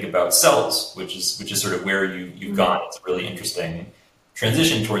to think about cells, which is sort of where you've gone. It's a really interesting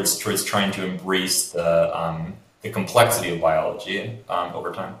transition towards trying to embrace the complexity of biology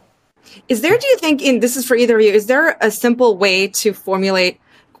over time. Is there, do you think, this is for either of you, is there a simple way to formulate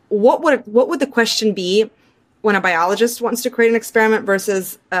what would the question be when a biologist wants to create an experiment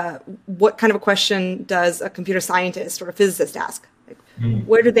versus what kind of a question does a computer scientist or a physicist ask?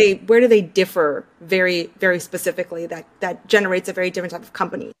 Where do they differ very, very specifically that generates a very different type of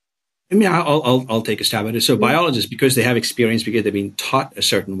company? I mean, I'll take a stab at it. So biologists, because they have experience, because they've been taught a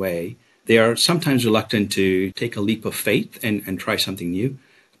certain way, they are sometimes reluctant to take a leap of faith and try something new.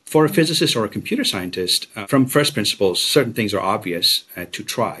 For a physicist or a computer scientist, from first principles, certain things are obvious to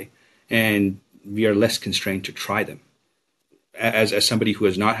try, and we are less constrained to try them. As somebody who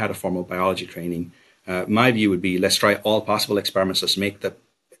has not had a formal biology training, my view would be, let's try all possible experiments. Let's make the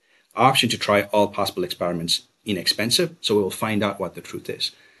option to try all possible experiments inexpensive, so we will find out what the truth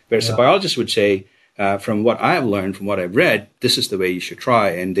is. Whereas a biologist would say, from what I have learned, from what I've read, this is the way you should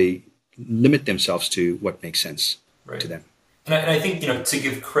try, and they limit themselves to what makes sense to them. And I think, to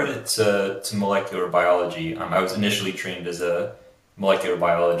give credit to molecular biology, I was initially trained as a molecular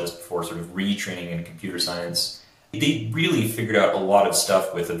biologist before sort of retraining in computer science. They really figured out a lot of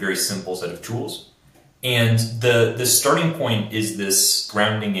stuff with a very simple set of tools. And the starting point is this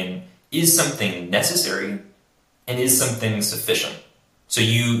grounding in, is something necessary and is something sufficient? So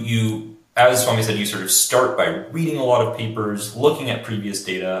you, as Swamy said, you sort of start by reading a lot of papers, looking at previous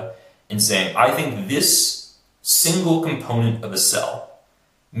data, and saying, I think this single component of a cell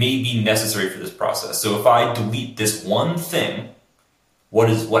may be necessary for this process. So if I delete this one thing, what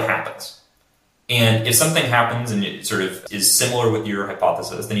happens? And if something happens and it sort of is similar with your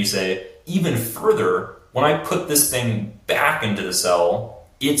hypothesis, then you say, even further, when I put this thing back into the cell,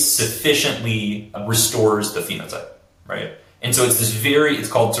 it sufficiently restores the phenotype, right? And so it's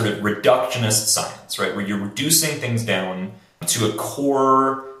called sort of reductionist science, right? Where you're reducing things down to a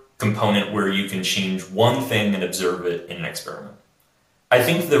core component where you can change one thing and observe it in an experiment. I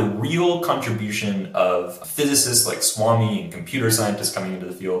think the real contribution of physicists like Swamy and computer scientists coming into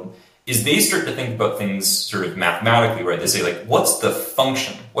the field is they start to think about things sort of mathematically, right? They say, like, what's the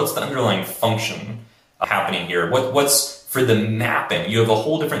function? What's the underlying function happening here? What's for the mapping? You have a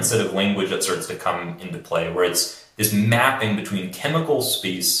whole different set of language that starts to come into play, where it's this mapping between chemical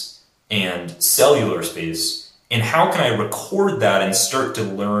space and cellular space, and how can I record that and start to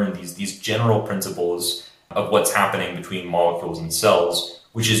learn these general principles of what's happening between molecules and cells,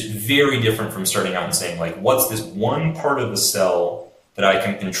 which is very different from starting out and saying, like, what's this one part of the cell that I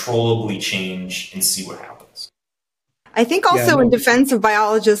can controllably change and see what happens. I think also in defense of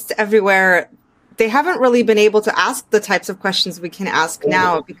biologists everywhere, they haven't really been able to ask the types of questions we can ask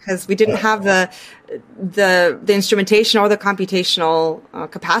now because we didn't have the instrumentation or the computational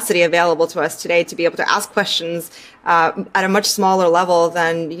capacity available to us today to be able to ask questions at a much smaller level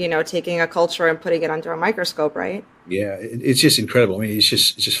than, taking a culture and putting it under a microscope, right? Yeah, it's just incredible. I mean, it's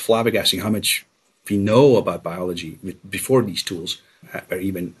just flabbergasting how much we know about biology before these tools are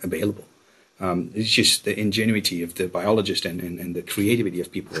even available. It's just the ingenuity of the biologist and the creativity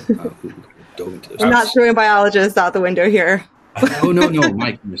of people who dove into this. We're not throwing biologists out the window here. Oh, no,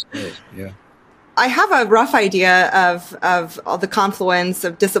 Mike. Yeah. I have a rough idea of all the confluence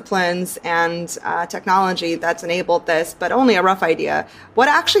of disciplines and technology that's enabled this, but only a rough idea. What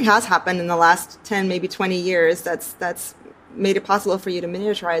actually has happened in the last 10, maybe 20 years that's made it possible for you to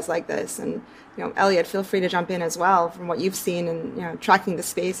miniaturize like this? And Elliot, feel free to jump in as well from what you've seen and tracking the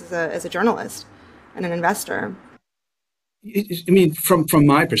space as a journalist and an investor. From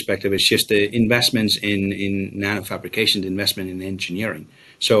my perspective, it's just the investments in nanofabrication, the investment in engineering.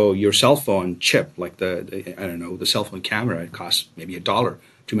 So your cell phone chip, like the cell phone camera, it costs maybe $1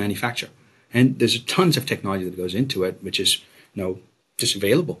 to manufacture, and there's tons of technology that goes into it, which is just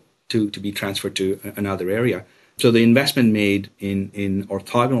available to be transferred to another area. So the investment made in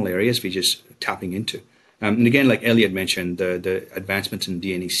orthogonal areas, we're just tapping into. And again, like Elliot mentioned, the advancements in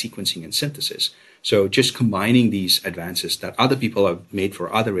DNA sequencing and synthesis. So just combining these advances that other people have made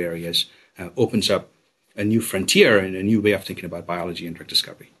for other areas opens up a new frontier and a new way of thinking about biology and drug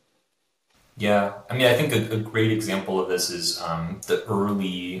discovery. Yeah, I think a great example of this is the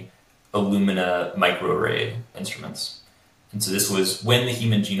early Illumina microarray instruments. And so this was when the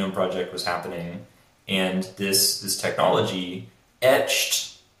Human Genome Project was happening, and this technology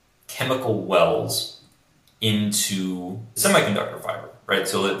etched chemical wells into semiconductor fiber, right?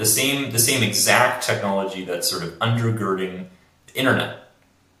 So the same exact technology that's sort of undergirding the internet.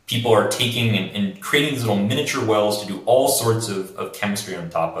 People are taking and creating these little miniature wells to do all sorts of chemistry on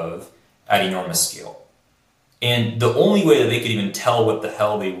top of at enormous scale. And the only way that they could even tell what the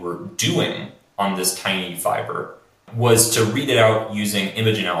hell they were doing on this tiny fiber was to read it out using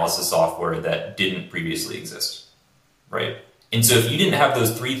image analysis software that didn't previously exist, right? And so if you didn't have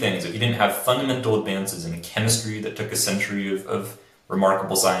those three things, if you didn't have fundamental advances in chemistry that took a century of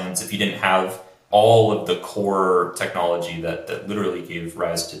remarkable science, if you didn't have all of the core technology that literally gave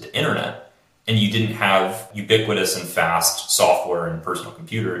rise to the internet, and you didn't have ubiquitous and fast software and personal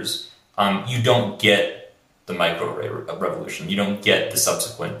computers, you don't get the microarray revolution. You don't get the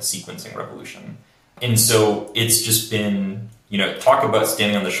subsequent sequencing revolution. And so it's just been, talk about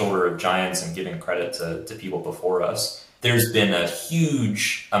standing on the shoulder of giants and giving credit to people before us. There's been a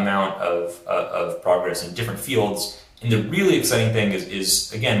huge amount of progress in different fields. And the really exciting thing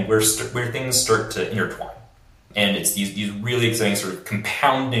is again, where things start to intertwine. And it's these really exciting sort of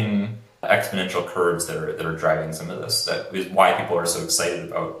compounding exponential curves that are driving some of this. That is why people are so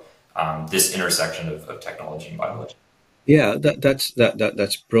excited about this intersection of technology and biology. Yeah,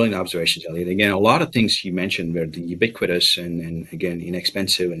 that's brilliant observations, Elliot. Again, a lot of things you mentioned were the ubiquitous and again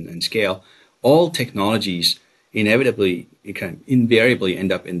inexpensive and scale. All technologies invariably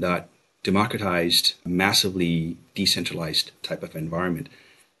end up in that democratized, massively decentralized type of environment.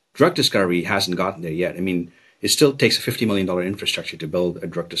 Drug discovery hasn't gotten there yet. I mean, it still takes a $50 million infrastructure to build a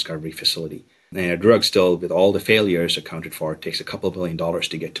drug discovery facility. And a drug still, with all the failures accounted for, takes a couple of $1 billion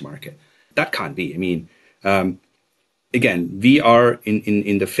to get to market. That can't be. I mean, again, we are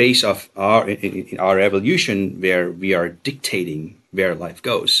in the face of our evolution where we are dictating where life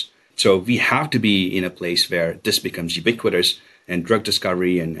goes. So we have to be in a place where this becomes ubiquitous and drug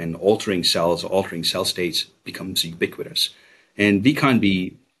discovery and altering cells, altering cell states becomes ubiquitous. And we can't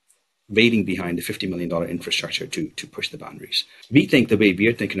be waiting behind the $50 million infrastructure to push the boundaries. We think the way we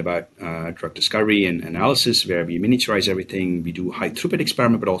are thinking about drug discovery and analysis, where we miniaturize everything, we do high throughput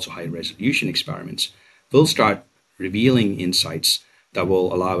experiment, but also high resolution experiments, will start revealing insights that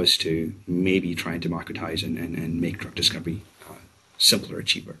will allow us to maybe try and democratize and make drug discovery simpler and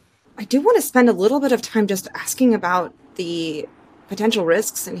cheaper. I do want to spend a little bit of time just asking about the potential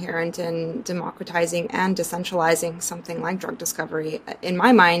risks inherent in democratizing and decentralizing something like drug discovery. In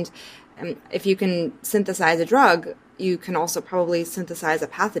my mind, if you can synthesize a drug, you can also probably synthesize a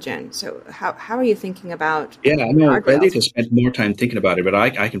pathogen. So how are you thinking about? Yeah, I know Elliot has spent more time thinking about it, but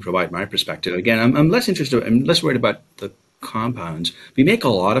I can provide my perspective. Again, I'm less worried about the compounds. We make a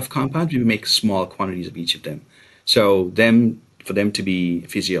lot of compounds. We make small quantities of each of them. So for them to be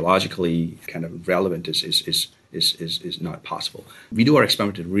physiologically kind of relevant is not possible. We do our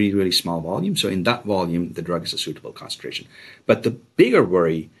experiment at really, really small volume. So in that volume, the drug is a suitable concentration. But the bigger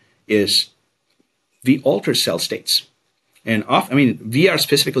worry is we alter cell states. And we are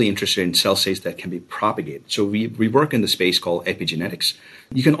specifically interested in cell states that can be propagated. So we work in the space called epigenetics.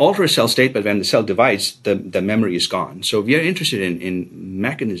 You can alter a cell state, but when the cell divides, the memory is gone. So we are interested in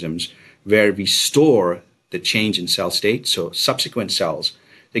mechanisms where we store the change in cell state. So subsequent cells,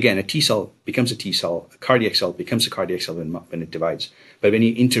 again, a T cell becomes a T cell, a cardiac cell becomes a cardiac cell when it divides. But when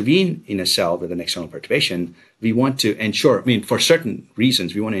you intervene in a cell with an external perturbation, we want to ensure, for certain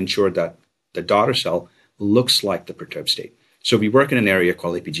reasons, we want to ensure that the daughter cell looks like the perturbed state. So we work in an area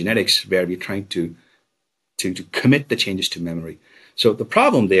called epigenetics where we're trying to commit the changes to memory. So the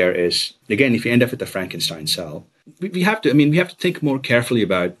problem there is, again, if you end up with a Frankenstein cell, we have to think more carefully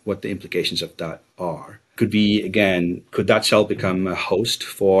about what the implications of that are. Could that cell become a host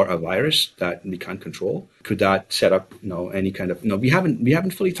for a virus that we can't control? Could that set up, any kind of, we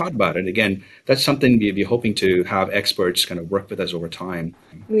haven't fully thought about it. Again, that's something we're hoping to have experts kind of work with us over time.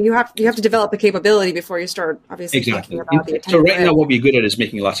 You have to develop the capability before you start, obviously, thinking about the So right now, what we're good at is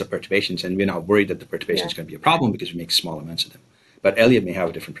making lots of perturbations, and we're not worried that the perturbation is going to be a problem because we make small amounts of them. But Elliot may have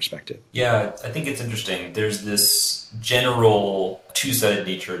a different perspective. Yeah, I think it's interesting. There's this general two-sided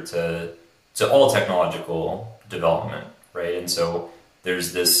nature to all technological development, right? And so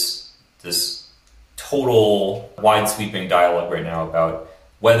there's this total wide-sweeping dialogue right now about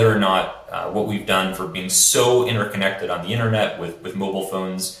whether or not what we've done for being so interconnected on the internet with mobile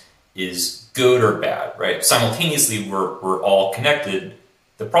phones is good or bad, right? Simultaneously, we're all connected.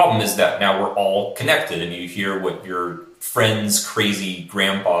 The problem is that now we're all connected, and you hear what your friend's crazy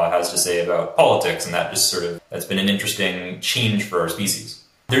grandpa has to say about politics, and that's been an interesting change for our species.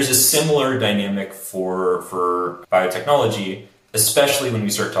 There's a similar dynamic for biotechnology, especially when we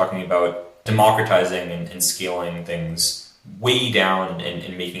start talking about democratizing and scaling things way down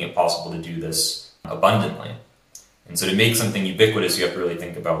and making it possible to do this abundantly. And so to make something ubiquitous, you have to really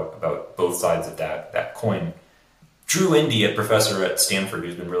think about both sides of that coin. Drew Indy, a professor at Stanford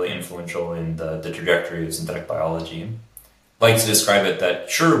who's been really influential in the trajectory of synthetic biology, likes to describe it that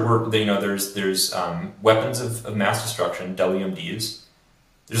there's weapons of mass destruction, WMDs.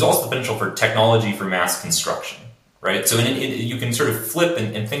 There's also the potential for technology for mass construction, right? So you can sort of flip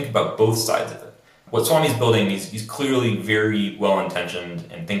and think about both sides of it. What Swamy's building, he's clearly very well-intentioned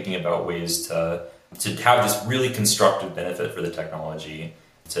and thinking about ways to have this really constructive benefit for the technology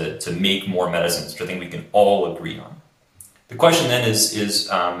to make more medicines, which I think we can all agree on. The question then is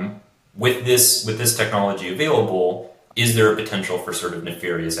with this technology available, is there a potential for sort of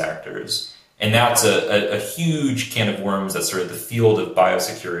nefarious actors? And that's a huge can of worms. That's sort of the field of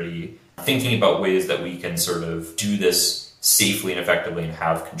biosecurity, thinking about ways that we can sort of do this safely and effectively and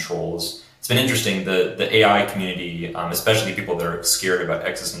have controls. It's been interesting. The AI community, especially people that are scared about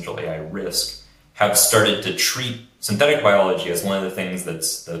existential AI risk, have started to treat synthetic biology as one of the things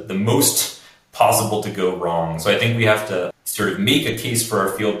that's the most possible to go wrong. So I think we have to sort of make a case for our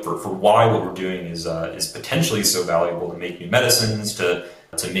field for why what we're doing is potentially so valuable to make new medicines, to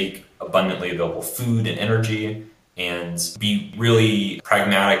make abundantly available food and energy, and be really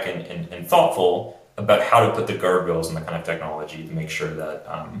pragmatic and thoughtful about how to put the guardrails in the kind of technology to make sure that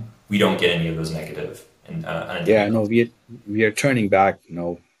we don't get any of those negative. We are turning back,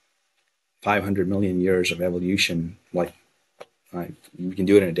 500 million years of evolution. We can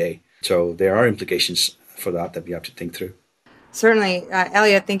do it in a day. So there are implications for that we have to think through. Certainly,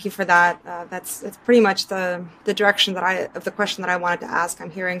 Elliot, thank you for that. That's pretty much the direction of the question that I wanted to ask.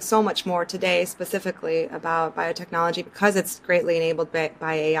 I'm hearing so much more today, specifically about biotechnology, because it's greatly enabled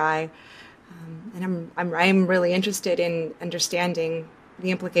by AI, and I'm really interested in understanding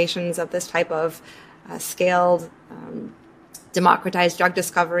the implications of this type of scaled, democratized drug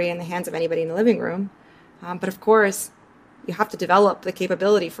discovery in the hands of anybody in the living room. But of course, you have to develop the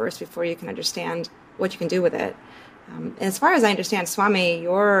capability first before you can understand what you can do with it. And as far as I understand, Swamy,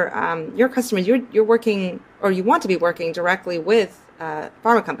 your customers, you're working, or you want to be working directly with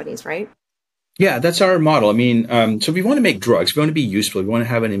pharma companies, right? Yeah, that's our model. I mean, so we want to make drugs. We want to be useful. We want to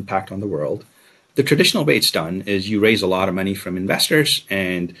have an impact on the world. The traditional way it's done is you raise a lot of money from investors,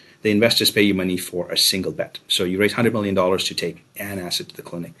 and the investors pay you money for a single bet. So you raise $100 million to take an asset to the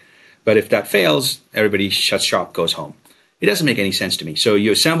clinic. But if that fails, everybody shuts shop, goes home. It doesn't make any sense to me. So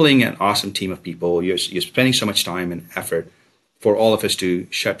you're assembling an awesome team of people. You're spending so much time and effort for all of us to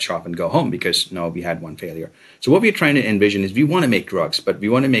shut shop and go home because, we had one failure. So what we're trying to envision is we want to make drugs, but we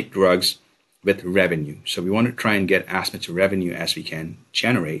want to make drugs with revenue. So we want to try and get as much revenue as we can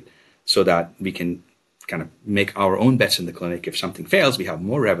generate so that we can kind of make our own bets in the clinic. If something fails, we have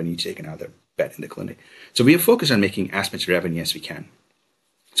more revenue to take another bet in the clinic. So we are focused on making as much revenue as we can.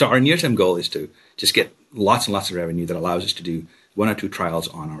 So our near-term goal is to just get lots and lots of revenue that allows us to do 1 or 2 trials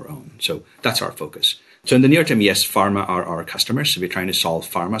on our own. So that's our focus. So in the near term, yes, pharma are our customers. So we're trying to solve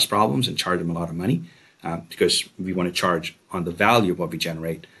pharma's problems and charge them a lot of money because we want to charge on the value of what we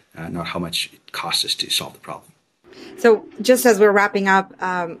generate, not how much it costs us to solve the problem. So just as we're wrapping up,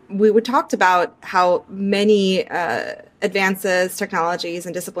 we talked about how many advances, technologies,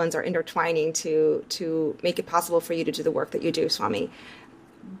 and disciplines are intertwining to make it possible for you to do the work that you do, Swamy.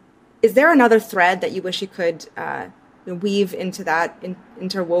 Is there another thread that you wish you could weave into that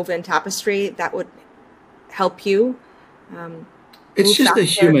interwoven tapestry that would help you? It's just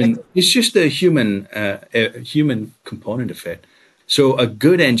the human component of it. So a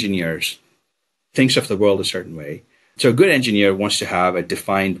good engineer thinks of the world a certain way. So a good engineer wants to have a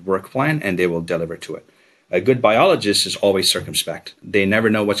defined work plan, and they will deliver to it. A good biologist is always circumspect. They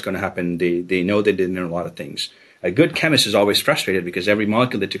never know what's going to happen. They know they didn't know a lot of things. A good chemist is always frustrated because every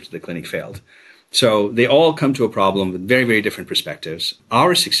molecule they took to the clinic failed. So they all come to a problem with very, very different perspectives.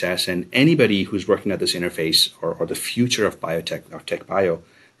 Our success, and anybody who's working at this interface or the future of biotech or tech bio,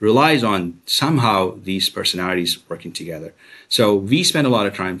 relies on somehow these personalities working together. So we spend a lot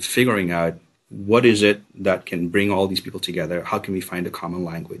of time figuring out what is it that can bring all these people together? How can we find a common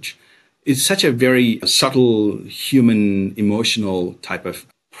language? It's such a very subtle, human, emotional type of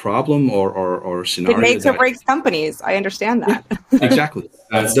problem or scenario. It makes or breaks companies. I understand that. Exactly.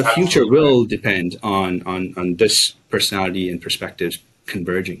 The future will depend on this personality and perspectives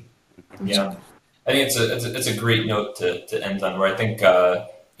converging. Yeah, I think it's a great note to end on. Where I think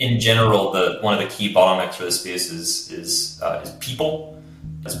in general, one of the key bottlenecks for this space is people.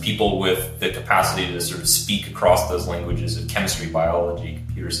 As people with the capacity to sort of speak across those languages of chemistry, biology,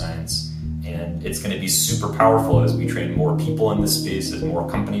 computer science. And it's going to be super powerful as we train more people in this space, as more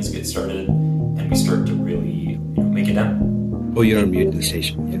companies get started, and we start to really make it done. Oh, you're on mute in the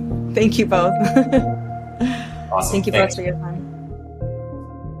station. Yeah. Thank you both. Awesome. Thank you both for your time.